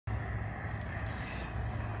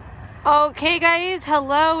Okay guys,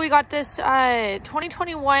 hello. We got this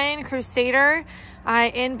 2021 Crusader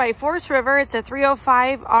in by Forest River. It's a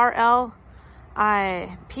 305 RLP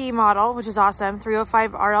model, which is awesome.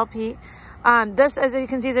 305 RLP. This, as you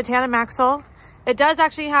can see, is a tandem axle. It does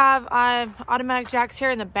actually have automatic jacks here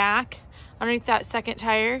in the back underneath that second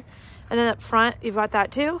tire, and then up front you've got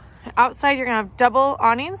that too. Outside you're gonna have double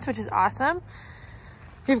awnings, which is awesome.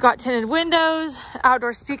 You've got tinted windows,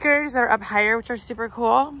 outdoor speakers that are up higher, which are super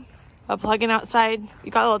cool. A plug-in outside.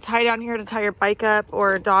 You got a little tie down here to tie your bike up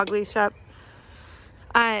or a dog leash up.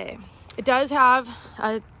 It does have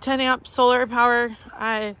a 10 amp solar power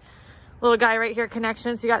little guy right here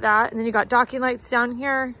connection, so you got that. And then you got docking lights down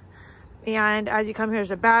here. And as you come here,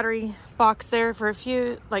 there's a battery box there for a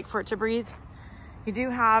few, like for it to breathe. You do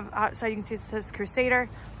have outside, you can see it says Crusader.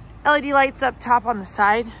 LED lights up top on the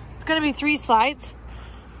side. It's gonna be 3 slides.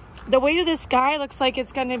 The weight of this guy looks like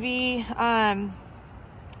it's gonna be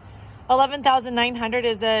 11,900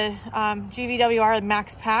 is the GVWR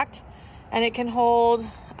max packed, and it can hold,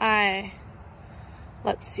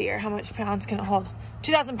 let's see here, how much pounds can it hold?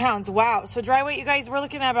 2,000 pounds, wow. So dry weight, you guys, we're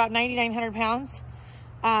looking at about 9,900 pounds.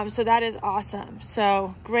 So that is awesome.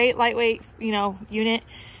 So great lightweight, unit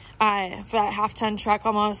for that half-ton truck,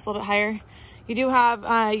 almost a little bit higher. You do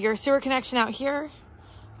have your sewer connection out here.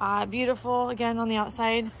 Beautiful, again, on the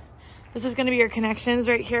outside. This is gonna be your connections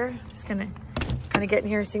right here. Just gonna kind of get in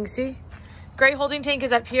here so you can see. Gray holding tank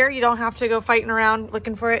is up here. You don't have to go fighting around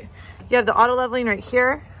looking for it. You have the auto leveling right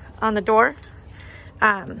here on the door.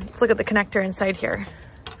 Let's look at the connector inside here.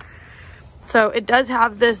 So it does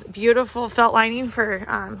have this beautiful felt lining for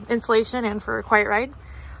insulation and for a quiet ride.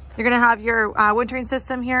 You're gonna have your wintering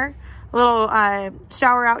system here, a little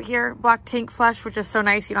shower out here, black tank flush, which is so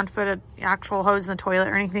nice. You don't have to put an actual hose in the toilet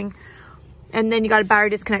or anything. And then you got a battery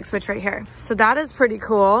disconnect switch right here. So that is pretty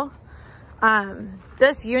cool.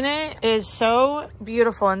 This unit is so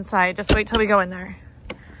beautiful inside. Just wait till we go in there.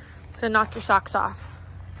 It's gonna knock your socks off.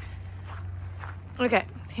 Okay,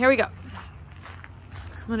 here we go.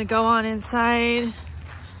 I'm gonna go on inside.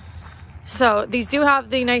 So these do have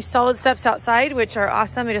the nice solid steps outside, which are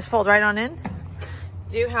awesome. They just fold right on in.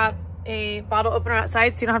 Do have a bottle opener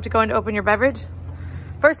outside, so you don't have to go in to open your beverage.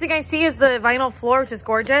 First thing I see is the vinyl floor, which is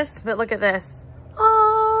gorgeous, but look at this.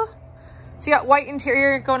 Oh, so you got white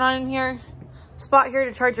interior going on in here. Spot here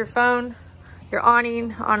to charge your phone, your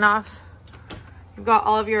awning on off. You've got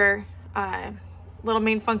all of your little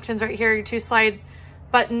main functions right here, your 2 slide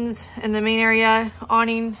buttons in the main area,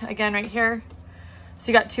 awning again right here.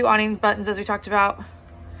 So you got 2 awning buttons as we talked about.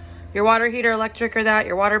 Your water heater, electric or that,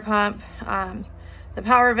 your water pump, the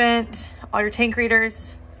power vent, all your tank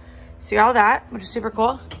readers. So you got all that, which is super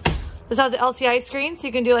cool. This has an LCI screen, so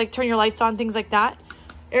you can do like turn your lights on, things like that.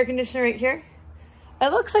 Air conditioner right here. It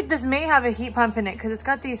looks like this may have a heat pump in it because it's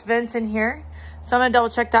got these vents in here. So I'm gonna double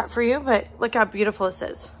check that for you, but look how beautiful this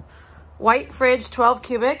is. White fridge, 12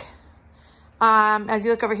 cubic. As you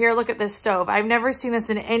look over here, look at this stove. I've never seen this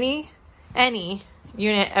in any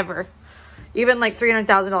unit ever. Even like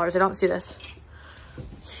 $300,000, I don't see this.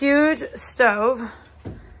 Huge stove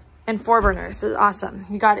and 4 burners. This is awesome.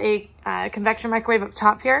 You got a convection microwave up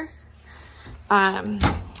top here.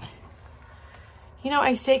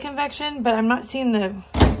 I say convection, but I'm not seeing the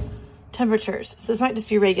temperatures. So this might just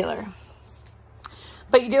be regular.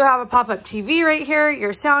 But you do have a pop-up TV right here,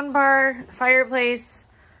 your sound bar, fireplace,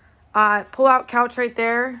 pull-out couch right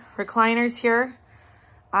there, recliners here.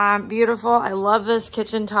 Beautiful. I love this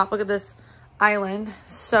kitchen top. Look at this island.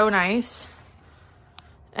 So nice.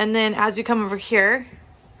 And then as we come over here,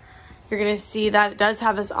 you're gonna see that it does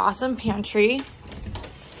have this awesome pantry.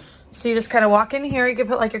 So you just kind of walk in here. You can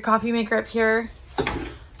put like your coffee maker up here.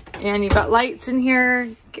 And you've got lights in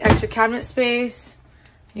here, extra cabinet space.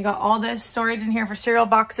 You got all this storage in here for cereal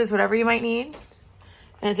boxes, whatever you might need.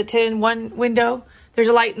 And it's a 10-in-1 window. There's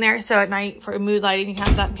a light in there, so at night for mood lighting, you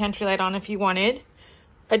have that pantry light on if you wanted.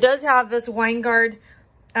 It does have this wine guard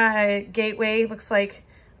gateway, looks like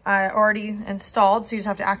already installed, so you just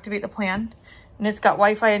have to activate the plan. And it's got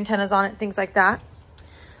Wi-Fi antennas on it, things like that.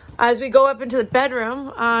 As we go up into the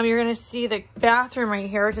bedroom, you're gonna see the bathroom right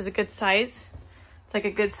here, which is a good size. It's like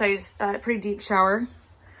a good size, pretty deep shower.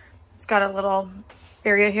 It's got a little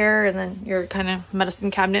area here and then your kind of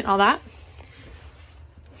medicine cabinet, all that.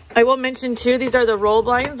 I will mention too, these are the roll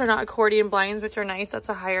blinds. They're not accordion blinds, which are nice. That's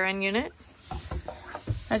a higher end unit.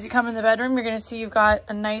 As you come in the bedroom, you're gonna see you've got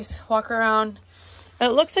a nice walk around.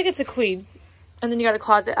 It looks like it's a queen. And then you got a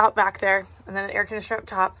closet out back there and then an air conditioner up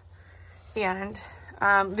top. And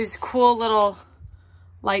these cool little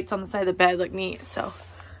lights on the side of the bed look neat. So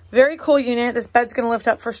very cool unit. This bed's gonna lift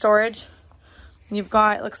up for storage. You've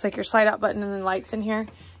got, it looks like your slide out button and then lights in here.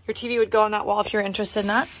 Your Your TV would go on that wall if you're interested in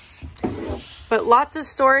that. But lots of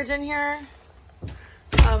storage in here.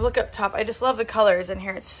 Look up top. I just love the colors in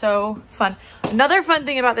here. It's so fun. Another fun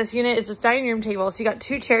thing about this unit is this dining room table. So you got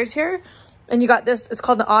 2 chairs here, and you got this. It's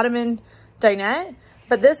called the Ottoman dinette.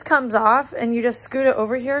 But this comes off, and you just scoot it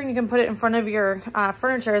over here, and you can put it in front of your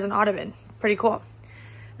furniture as an ottoman. Pretty cool.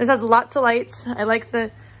 This has lots of lights. I like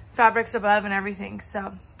the fabrics above and everything.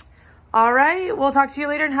 So, all right. We'll talk to you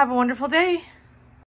later, and have a wonderful day.